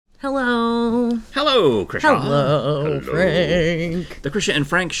Hello. Hello, Krisha. Hello, Frank. The Krisha and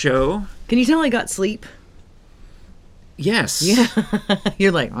Frank Show. Can you tell I got sleep? Yes. Yeah.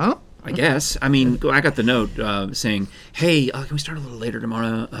 You're like, huh? I guess. I mean, I got the note saying, hey, can we start a little later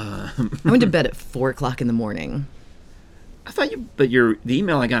tomorrow? I went to bed at 4 o'clock in the morning. I thought the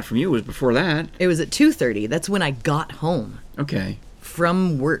email I got from you was before that. It was at 2:30. That's when I got home. Okay.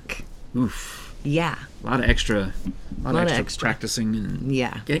 From work. Oof. Yeah. A lot of extra practicing and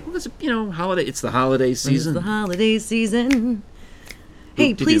holiday. It's the holiday season. It's the holiday season.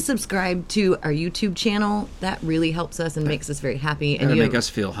 Hey, please subscribe to our YouTube channel. That really helps us and makes us very happy. And make us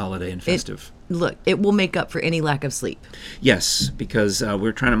feel holiday and festive. It will make up for any lack of sleep. Yes, because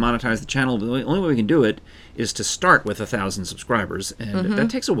we're trying to monetize the channel. The only way we can do it is to start with 1,000 subscribers, and that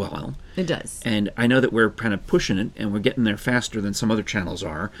takes a while. It does. And I know that we're kind of pushing it, and we're getting there faster than some other channels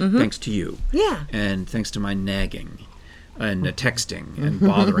are, thanks to you. Yeah. And thanks to my nagging and texting and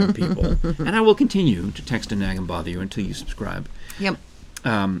bothering people. And I will continue to text and nag and bother you until you subscribe. Yep.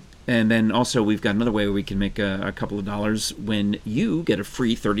 And then also we've got another way where we can make a couple of dollars when you get a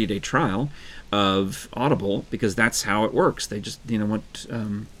free 30-day trial of Audible, because that's how it works. They just,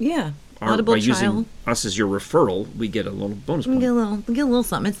 yeah. Audible by trial. Using us as your referral, we get a little bonus point. We get a little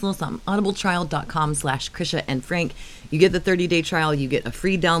something. It's a little something. audibletrial.com/Krisha and Frank. You get the 30-day trial. You get a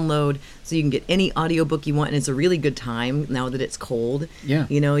free download, so you can get any audiobook you want. And it's a really good time now that it's cold. Yeah.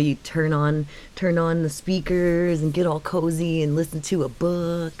 You turn on the speakers and get all cozy and listen to a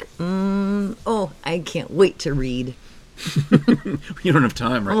book. Oh, I can't wait to read. You don't have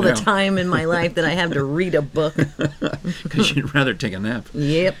time right now. All the time in my life that I have to read a book. Because you'd rather take a nap.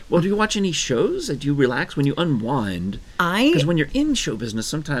 Yep. Well, do you watch any shows? Do you relax when you unwind? Because when you're in show business,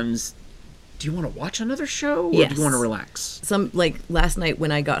 sometimes, do you want to watch another show? Or Yes. do you want to relax? Like last night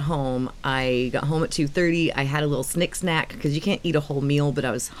when I got home at 2:30. I had a little snack because you can't eat a whole meal, but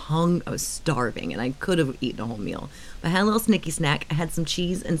I was starving, and I could have eaten a whole meal. I had a little snicky snack. I had some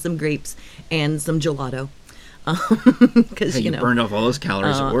cheese and some grapes and some gelato. Because you burned off all those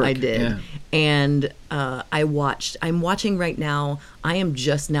calories at work. I did. Yeah. And I'm watching right now. I am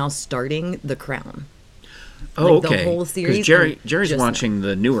just now starting The Crown. Oh, like okay. The whole series. Jerry's watching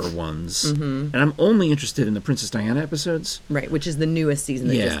the newer ones, and I'm only interested in the Princess Diana episodes. Right, which is the newest season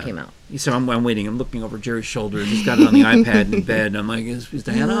that just came out. So I'm waiting. I'm looking over Jerry's shoulder. He's got it on the iPad in bed. I'm like, is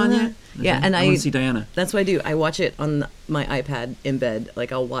Diana on yet? Yeah, and I want to see Diana. That's what I do. I watch it on my iPad in bed.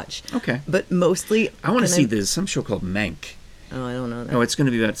 Like, I'll watch. Okay. But mostly, I want to see there's some show called Mank. Oh, I don't know that. Oh, it's going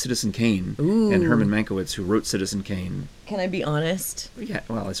to be about Citizen Kane and Herman Mankiewicz, who wrote Citizen Kane. Can I be honest? Yeah,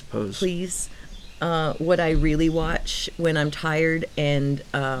 well, I suppose. Please. What I really watch when I'm tired and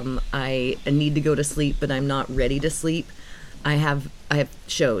I need to go to sleep, but I'm not ready to sleep, I have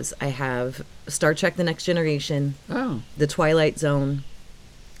shows. I have Star Trek: The Next Generation, The Twilight Zone,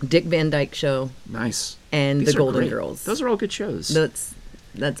 Dick Van Dyke Show, nice, and The Golden Girls. Those are all good shows. That's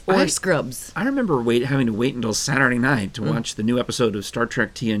Scrubs. I remember having to wait until Saturday night to watch the new episode of Star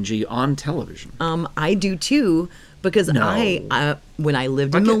Trek TNG on television. I do too. Because when I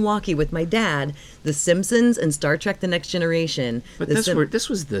lived in Milwaukee with my dad, The Simpsons and Star Trek: The Next Generation. But this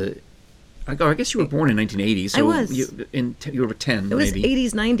was the. I guess you were born in 1980, so I was. You were 10, It was maybe.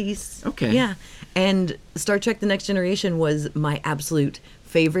 80s, 90s. Okay. Yeah, and Star Trek: The Next Generation was my absolute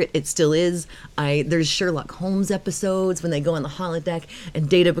favorite. It still is. There's Sherlock Holmes episodes when they go on the holodeck and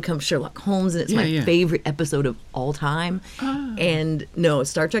Data becomes Sherlock Holmes, and it's my favorite episode of all time. And no,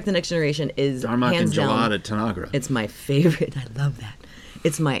 Star Trek: The Next Generation is Darmok hands and down. Jalad at Tanagra. It's my favorite. I love that.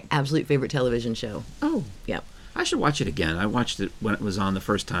 It's my absolute favorite television show. Oh, yeah. I should watch it again. I watched it when it was on the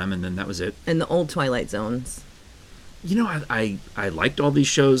first time, and then that was it. And the old Twilight Zones. I liked all these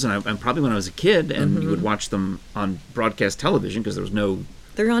shows, and probably when I was a kid, and you would watch them on broadcast television because there was no.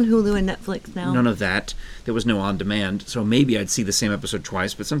 They're on Hulu and Netflix now. None of that. There was no on demand, so maybe I'd see the same episode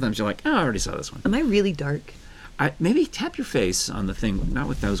twice. But sometimes you're like, oh, I already saw this one. Am I really dark? Maybe tap your face on the thing, not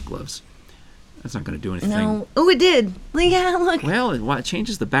with those gloves. That's not going to do anything. No. Oh, it did. Yeah, look. Well, it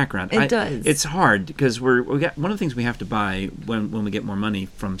changes the background. It does. It's hard because we got one of the things we have to buy when we get more money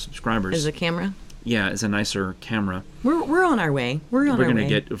from subscribers. Is a camera? Yeah, is a nicer camera. We're on our way. We're going to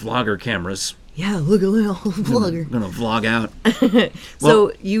get vlogger cameras. Yeah, look at little vlogger. I'm going to vlog out.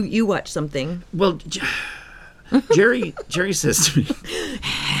 So you watch something. Well, Jerry says to me,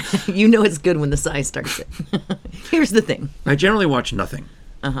 you know it's good when the sigh starts it. Here's the thing. I generally watch nothing.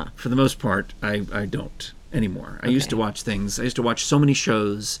 Uh-huh. For the most part, I don't anymore. I used to watch things. I used to watch so many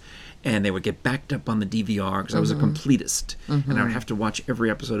shows, and they would get backed up on the DVR because I was a completist, and I would have to watch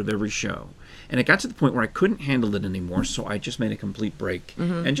every episode of every show. And it got to the point where I couldn't handle it anymore, so I just made a complete break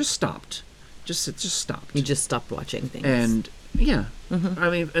and just stopped. Just stopped. You just stopped watching things. And Yeah. I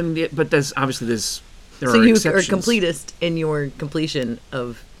mean, but there So are you exceptions. are completist in your completion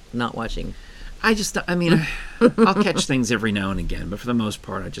of not watching. I mean, I'll catch things every now and again, but for the most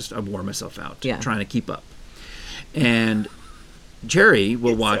part, I wore myself out trying to keep up. And Jerry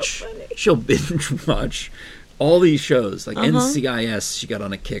will watch, she'll binge watch all these shows, like NCIS. She got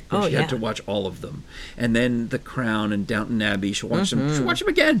on a kick where she had to watch all of them, and then The Crown and Downton Abbey. She'll watch them. She'll watch them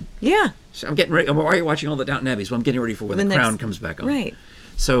again. Yeah. So I'm getting ready. Why are you watching all the Downton Abbeys? Well, I'm getting ready for when The Crown comes back on. Right.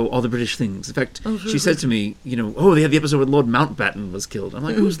 So all the British things. In fact, she said to me, they had the episode where Lord Mountbatten was killed. I'm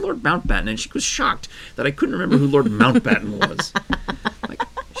like, who's Lord Mountbatten? And she was shocked that I couldn't remember who Lord Mountbatten was.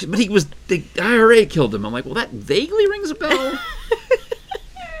 But the IRA killed him. I'm like, well, that vaguely rings a bell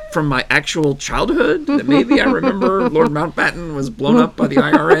from my actual childhood. That maybe I remember Lord Mountbatten was blown up by the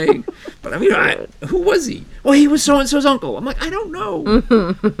IRA. But I mean, who was he? Well, he was so-and-so's uncle. I'm like, I don't know.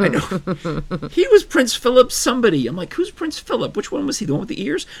 I know. He was Prince Philip somebody. I'm like, who's Prince Philip? Which one was he? The one with the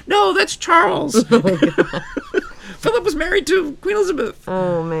ears? No, that's Charles. Philip was married to Queen Elizabeth.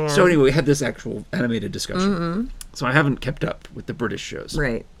 Oh, man. So anyway, we had this actual animated discussion. So I haven't kept up with the British shows.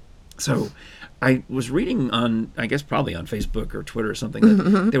 Right. So I was reading on, I guess probably on Facebook or Twitter or something,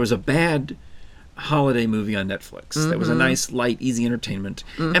 that there was a bad holiday movie on Netflix that was a nice, light, easy entertainment.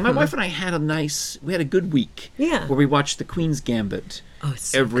 And my wife and I had we had a good week. Yeah. Where we watched The Queen's Gambit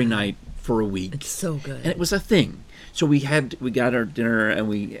every night for a week. It's so good. And it was a thing. So we got our dinner and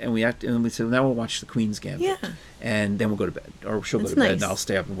we said, now we'll watch The Queen's Gambit. Yeah. And then we'll go to bed, or she'll go to bed, and I'll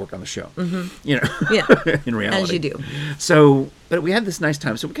stay up and work on the show. Yeah. In reality, as you do. So, but we had this nice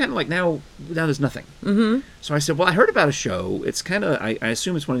time. So we kind of now there's nothing. So I said, well, I heard about a show. It's kind of I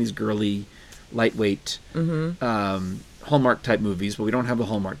assume it's one of these girly, lightweight, Hallmark type movies, but we don't have the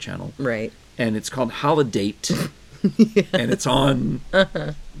Hallmark channel. Right. And it's called Holiday, and it's on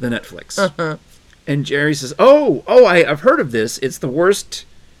the Netflix. And Jerry says, I've heard of this. It's the worst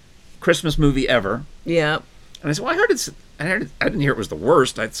Christmas movie ever. Yeah. And I said, well, I didn't hear it was the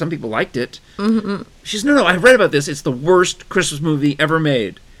worst. Some people liked it. She says, no, I read about this. It's the worst Christmas movie ever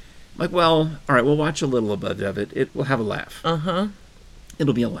made. I'm like, well, all right, we'll watch a little bit of it. It will have a laugh.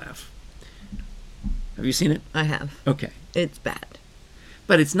 It'll be a laugh. Have you seen it? I have. Okay. It's bad.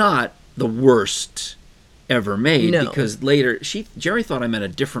 But it's not the worst ever made, No. because later Jerry thought I meant a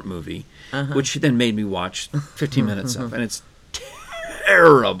different movie, which she then made me watch 15 minutes of, and it's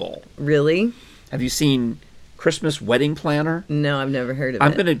terrible. Really? Have you seen Christmas Wedding Planner? No, I've never heard of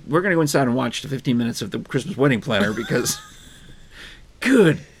it. We're gonna go inside and watch the 15 minutes of the Christmas Wedding Planner because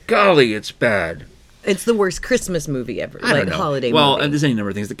good golly, it's bad. It's the worst Christmas movie ever. I don't know. Holiday well, movie. and there's any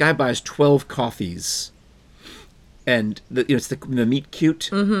number of things. The guy buys 12 coffees, and it's the meet cute.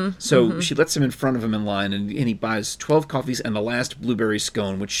 So she lets him in front of him in line, and he buys 12 coffees and the last blueberry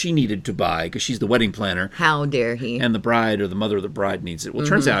scone, which she needed to buy because she's the wedding planner. How dare he? And the bride or the mother of the bride needs it. Well, it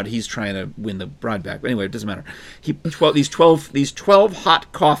turns out he's trying to win the bride back. But anyway, it doesn't matter. These 12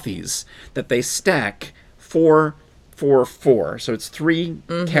 hot coffees that they stack 4, 4, 4. So it's 3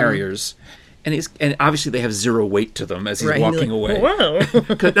 carriers. And obviously they have zero weight to them as he's walking away. Wow.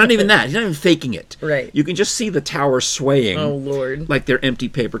 Not even that. He's not even faking it. Right. You can just see the tower swaying. Oh, Lord. Like they're empty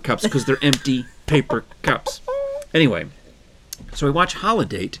paper cups, because they're empty paper cups. Anyway, so we watch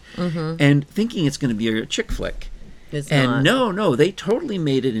Holiday and thinking it's going to be a chick flick. It's and not. no, they totally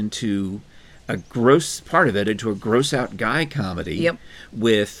made it into a gross out guy comedy. Yep.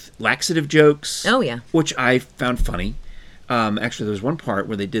 With laxative jokes. Oh, yeah. Which I found funny. Actually, there was one part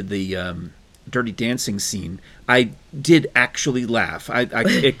where they did the Dirty Dancing scene. I did actually laugh.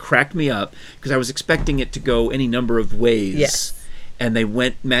 It cracked me up because I was expecting it to go any number of ways. Yes. And they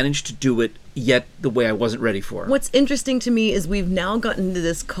managed to do it yet the way I wasn't ready for. What's interesting to me is we've now gotten into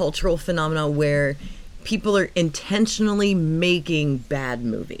this cultural phenomenon where people are intentionally making bad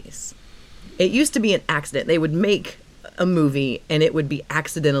movies. It used to be an accident. They would make a movie and it would be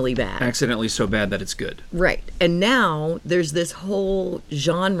accidentally bad. Accidentally so bad that it's good. Right. And now there's this whole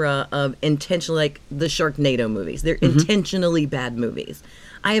genre of intentional, like the Sharknado movies. They're intentionally bad movies.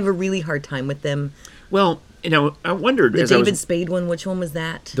 I have a really hard time with them. Well, I wondered. The David Spade one, which one was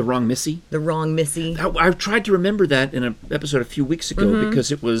that? The Wrong Missy? The Wrong Missy. I tried to remember that in an episode a few weeks ago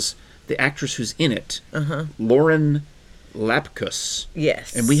because it was the actress who's in it, Lauren Lapkus.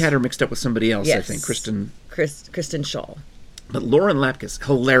 Yes. And we had her mixed up with somebody else, Yes. I think, Kristen Shaw. But Lauren Lapkus,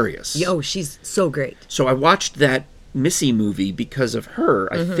 hilarious. Yo, she's so great. So I watched that Missy movie because of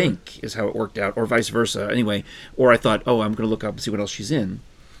her, I think, is how it worked out, or vice versa. Anyway, or I thought, I'm going to look up and see what else she's in.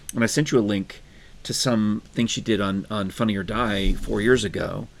 And I sent you a link to something she did on Funny or Die 4 years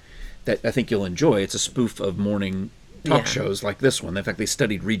ago that I think you'll enjoy. It's a spoof of morning talk shows like this one. In fact, they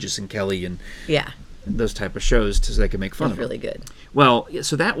studied Regis and Kelly and Yeah. those type of shows so they can make fun It's of them. really good. Well,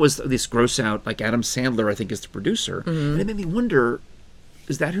 so that was this gross out, like Adam Sandler, I think, is the producer. And it made me wonder,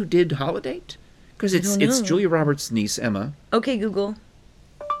 is that who did Holiday? Because it's don't know. Julia Roberts' niece, Emma. Okay, Google.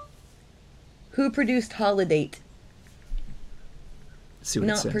 Who produced Holiday? Let's see what it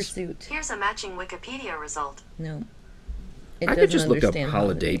Not says. Pursuit. Here's a matching Wikipedia result. No. It I could doesn't just look up understand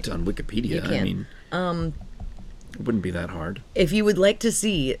Holiday on Wikipedia. You I can. mean, it wouldn't be that hard. If you would like to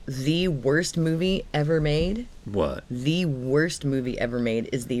see the worst movie ever made, What? the worst movie ever made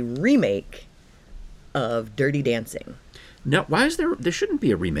is the remake of Dirty Dancing. No, why is there? There shouldn't be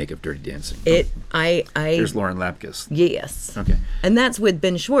a remake of Dirty Dancing. There's Lauren Lapkus. Yes. Okay. And that's with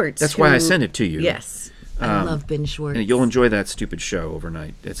Ben Schwartz. That's why I sent it to you. Yes. I love Ben Schwartz. And you'll enjoy that stupid show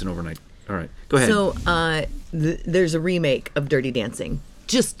overnight. It's an overnight. All right, go ahead. So there's a remake of Dirty Dancing.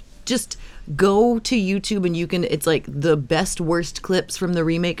 Just go to YouTube and you can. It's like the best worst clips from the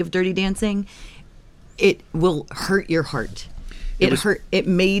remake of Dirty Dancing. It will hurt your heart. It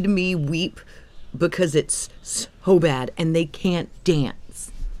made me weep because it's so bad and they can't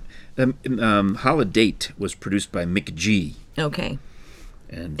dance. Holiday was produced by Mick G. Okay.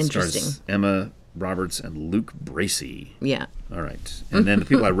 And Interesting. stars Emma Roberts and Luke Bracey. Yeah. All right. And then the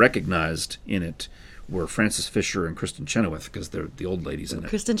people I recognized in it were Frances Fisher and Kristen Chenoweth, because they're the old ladies in it.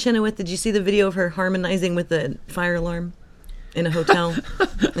 Kristen Chenoweth, did you see the video of her harmonizing with the fire alarm in a hotel?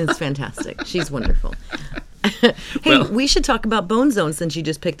 It's fantastic. She's wonderful. Hey, Well- we should talk about Bone Zone since you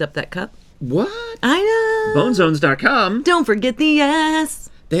just picked up that cup. What? I know. Bonezones.com. Don't forget the S.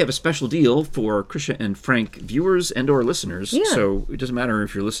 They have a special deal for Krisha and Frank viewers and or listeners. Yeah. So it doesn't matter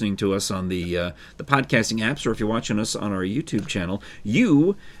if you're listening to us on the podcasting apps or if you're watching us on our YouTube channel.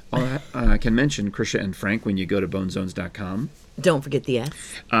 You can mention Krisha and Frank when you go to bonezones.com. Don't forget the S.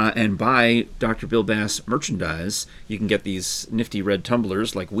 And buy Dr. Bill Bass merchandise. You can get these nifty red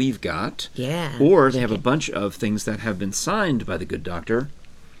tumblers like we've got. Yeah. Or they have a bunch of things that have been signed by the good doctor.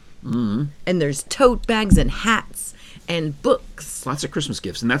 And there's tote bags and hats and books. Lots of Christmas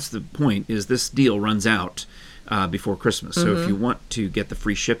gifts. And that's the point, is this deal runs out before Christmas. So if you want to get the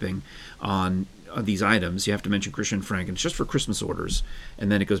free shipping on these items, you have to mention Krisha and Frank. And it's just for Christmas orders.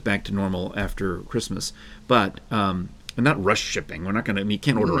 And then it goes back to normal after Christmas. But... and not rush shipping. We're not going to. You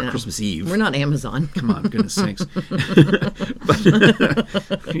can't order on Christmas Eve. We're not Amazon. Come on, goodness sakes. But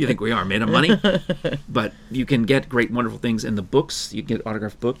you think we are made of money? But you can get great, wonderful things in the books. You can get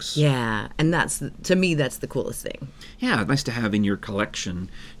autographed books. Yeah, and to me, that's the coolest thing. Yeah, nice to have in your collection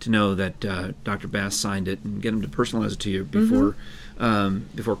to know that Dr. Bass signed it and get him to personalize it to you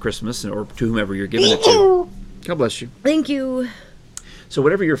before Christmas or to whomever you're giving it to. God bless you. Thank you. So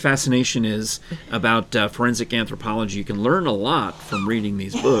whatever your fascination is about forensic anthropology, you can learn a lot from reading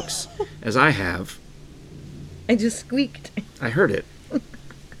these books, as I have. I just squeaked. I heard it.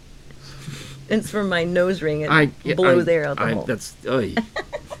 It's from my nose ring. It blows air out the hole. That's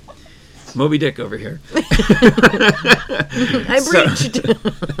Moby Dick over here. I breached.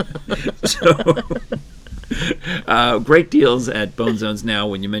 Great deals at Bone Zones now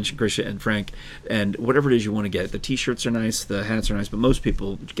when you mention Krisha and Frank, and whatever it is you want to get. The T-shirts are nice, the hats are nice, but most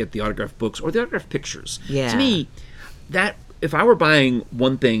people get the autographed books or the autographed pictures. Yeah. To me, that if I were buying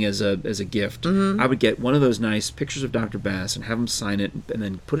one thing as a gift, I would get one of those nice pictures of Dr. Bass and have him sign it and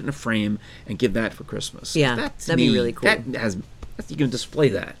then put it in a frame and give that for Christmas. Yeah, That, to that'd be me, really cool. You can display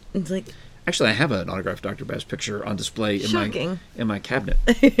that. It's like, Actually, I have an autographed Dr. Bass picture on display Shocking. in my cabinet.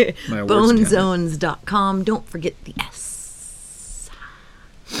 My awards cabinet. bonezones.com. Don't forget the S.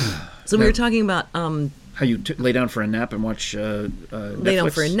 So we were talking about How you lay down for a nap and watch lay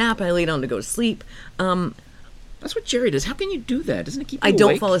down for a nap. I lay down to go to sleep. That's what Jerry does. How can you do that? Doesn't it keep you I don't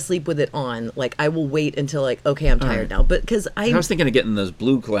awake? fall asleep with it on. Like, I will wait until, like, okay, I'm tired now. But because I was thinking of getting those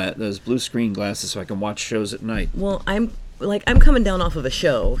blue screen glasses so I can watch shows at night. well, I'm coming down off of a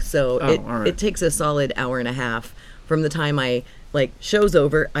show, so Oh, all right. it takes a solid hour and a half from the time show's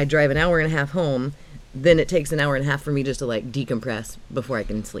over. I drive an hour and a half home, then it takes an hour and a half for me just to decompress before I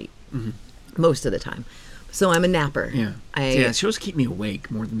can sleep. Most of the time, so I'm a napper. Yeah. Shows keep me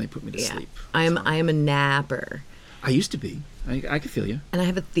awake more than they put me to sleep. I am a napper, I used to be. I could feel you. and I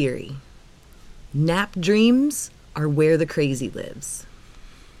have a theory. Nap dreams are where the crazy lives.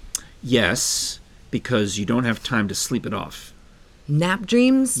 Yes, because you don't have time to sleep it off. Nap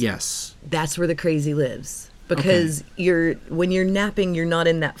dreams. Yes. That's where the crazy lives. Because when you're napping, you're not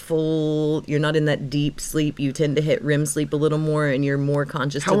in that deep sleep. You tend to hit REM sleep a little more, and you're more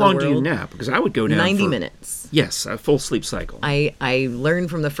conscious How to the long world. do you nap? Because I would go down 90 for, minutes. Yes, a full sleep cycle. I learned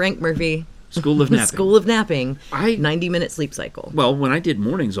from the Frank Murphy School of Napping. School of Napping. I- 90-minute sleep cycle. Well, when I did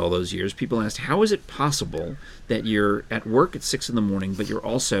mornings all those years, people asked, how is it possible that you're at work at 6 in the morning, but you're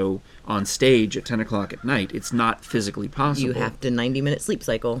also on stage at 10 o'clock at night? It's not physically possible. You have to 90-minute sleep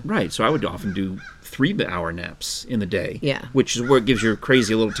cycle. Right, so I would often do 3-hour naps in the day. Yeah. Which is where it gives your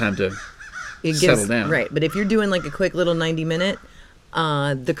crazy a little time to settle down. Right, but if you're doing like a quick little 90-minute,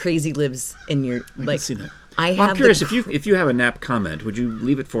 the crazy lives in your I like. can see that. I Well, have I'm curious, the, if you have a nap comment, would you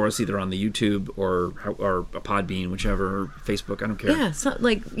leave it for us either on the YouTube or a Podbean, whichever, or Facebook? I don't care. Yeah, so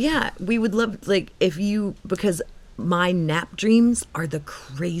like we would love like if you because my nap dreams are the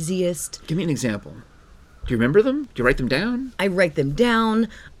craziest. Give me an example. Do you remember them? Do you write them down? I write them down.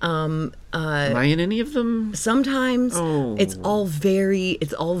 Am I in any of them? Sometimes Oh. it's all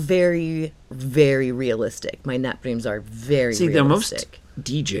very, very realistic. My nap dreams are very See, the most realistic.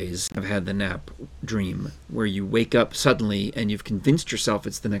 DJs have had the nap dream where you wake up suddenly and you've convinced yourself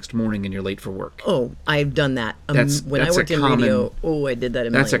it's the next morning and you're late for work. Oh, I've done that. When I that's a worked in common- radio, I did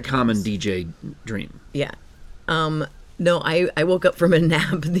that. That's a million common times. DJ dream. Yeah. No, I woke up from a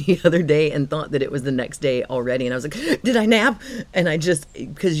nap the other day and thought that it was the next day already, and I was like, "Did I nap?" And I just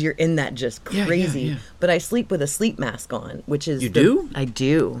because you're in that just Yeah, yeah, crazy. yeah. But I sleep with a sleep mask on, which is You do? I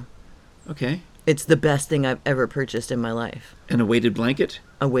do. Okay. It's the best thing I've ever purchased in my life. And a weighted blanket?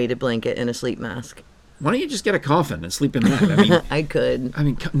 A weighted blanket and a sleep mask. Why don't you just get a coffin and sleep in that? I mean, I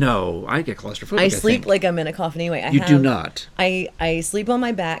could. no, I get claustrophobic. I sleep think. like I'm in a coffin anyway. You do not. I sleep on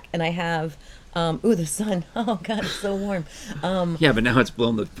my back, and I have. The sun. Oh God, it's so warm. Yeah, but now it's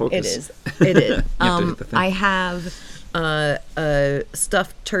blown the focus. It is. It is. have to hit the thing. I have a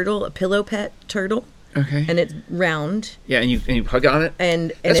stuffed turtle, a pillow pet turtle, Okay. and it's round. Yeah, and you hug on it.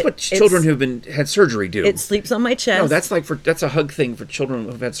 And That's it- what children who've had surgery do. It sleeps on my chest. No, that's a hug thing for children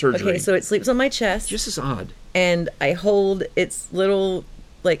who've had surgery. okay. So it sleeps on my chest, just as odd. and I hold its little,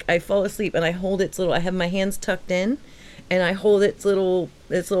 like I fall asleep, and I hold its little. I have my hands tucked in, and I hold its little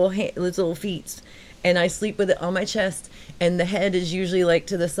feet, and I sleep with it on my chest, and the head is usually like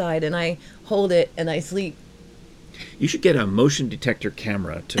to the side, and I hold it, and I sleep. You should get a motion detector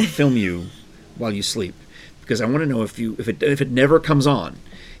camera to film you while you sleep, because I want to know if it never comes on,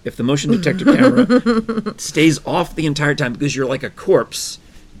 if the motion detector camera stays off the entire time because you're like a corpse,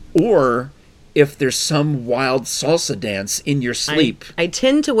 or if there's some wild salsa dance in your sleep. I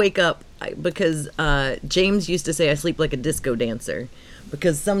tend to wake up because James used to say I sleep like a disco dancer,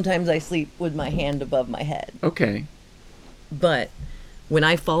 because sometimes I sleep with my hand above my head. Okay. But when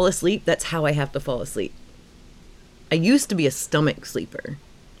I fall asleep, that's how I have to fall asleep. I used to be a stomach sleeper.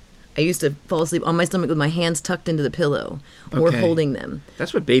 I used to fall asleep on my stomach with my hands tucked into the pillow or Okay. holding them.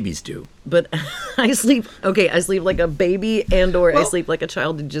 That's what babies do. But I sleep like a baby, and or I Well- sleep like a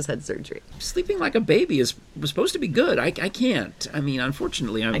child who just had surgery. Sleeping like a baby was supposed to be good. I can't. I mean,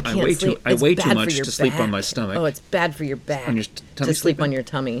 unfortunately, I Can't weigh sleep. I It's weigh too bad for much your to sleep on back. my stomach. Oh, it's bad for your back. On your tummy to sleep sleeping? on your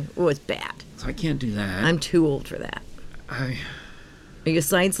tummy. Oh, it's bad. So I can't do that. I'm too old for that. I Are you a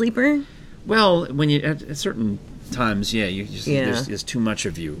side sleeper? well, when you at certain times, yeah, you just Yeah. there's too much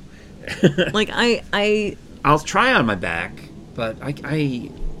of you. Like I'll try on my back, but I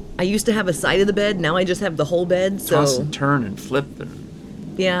I used to have a side of the bed. Now I just have the whole bed. So toss and turn and flip and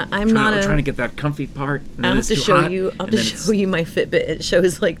yeah, I'm trying to get that comfy part. And I'll then have it's to too show hot, you. I'll and have to then show you my Fitbit. It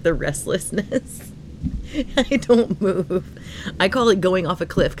shows like the restlessness. I don't move. I call it going off a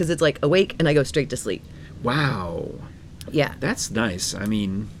cliff because it's like awake and I go straight to sleep. Wow, Yeah. that's nice. I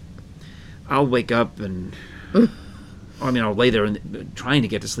mean, I'll wake up and. I'll lay there and trying to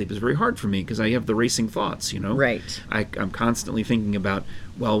get to sleep is very hard for me because I have the racing thoughts, you know? Right. I'm constantly thinking about,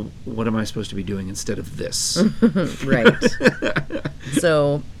 well, what am I supposed to be doing instead of this? Right.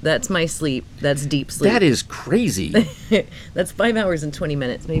 So that's my sleep. That's deep sleep. That is crazy. That's 5 hours and 20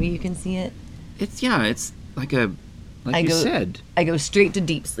 minutes. Maybe you can see it. It's like I you go- said. I go straight to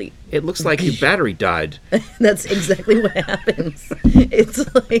deep sleep. It looks like your battery died. That's exactly what happens.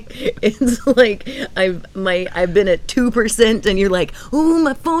 It's like I've been at 2% and you're like, "Ooh,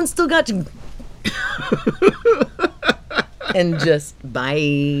 my phone still got you." And just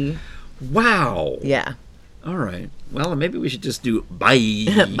bye. Wow. Yeah. All right. Well, maybe we should just do bye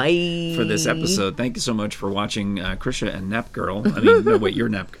Bye. for this episode. Thank you so much for watching Krisha and Nap Girl. I mean, no, wait, you're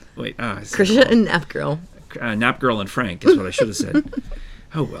Nap. Wait, I said Krisha and Nap Girl. Nap Girl and Frank is what I should have said.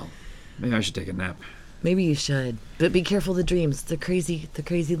 Oh well, maybe I should take a nap. Maybe you should, but be careful of the dreams. The crazy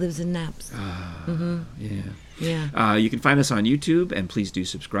lives in naps. Yeah. Yeah. You can find us on YouTube, and please do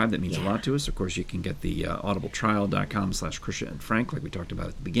subscribe. That means a lot to us. Of course, you can get the audibletrial.com/Krisha and Frank, like we talked about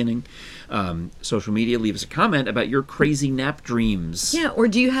at the beginning. Social media, leave us a comment about your crazy nap dreams. Yeah, or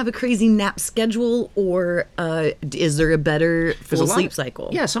do you have a crazy nap schedule, or is there a better full sleep cycle?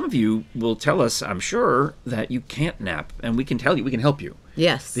 Yeah, some of you will tell us, I'm sure, that you can't nap, and we can tell you, we can help you.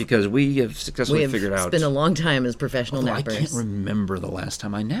 Yes. Because we have successfully figured out. It's been a long time as professional nappers. I can't remember the last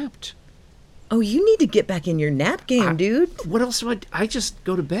time I napped. Oh, you need to get back in your nap game, dude. What else do I just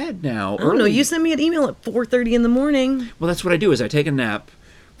go to bed now. Oh, no, you send me an email at 4:30 in the morning. Well, that's what I do, is I take a nap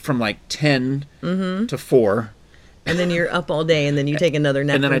from like 10 to 4. And then you're up all day, and then you take another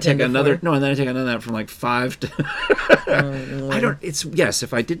nap. And then I take another 4. and then I take another nap from like 5 to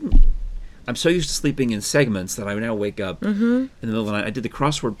if I didn't, I'm so used to sleeping in segments that I now wake up in the middle of the night. I did the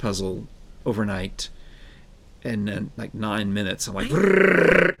crossword puzzle overnight, and then like 9 minutes I'm like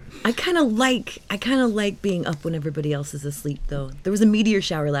I kind of like being up when everybody else is asleep, though. There was a meteor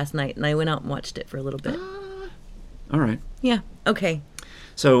shower last night, and I went out and watched it for a little bit. all right. Yeah. Okay.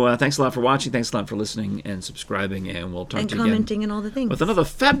 So thanks a lot for watching. Thanks a lot for listening and subscribing, and we'll talk to you again commenting and all the things. with another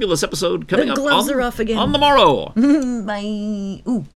fabulous episode coming The up gloves are off again. on the morrow. Bye. Ooh.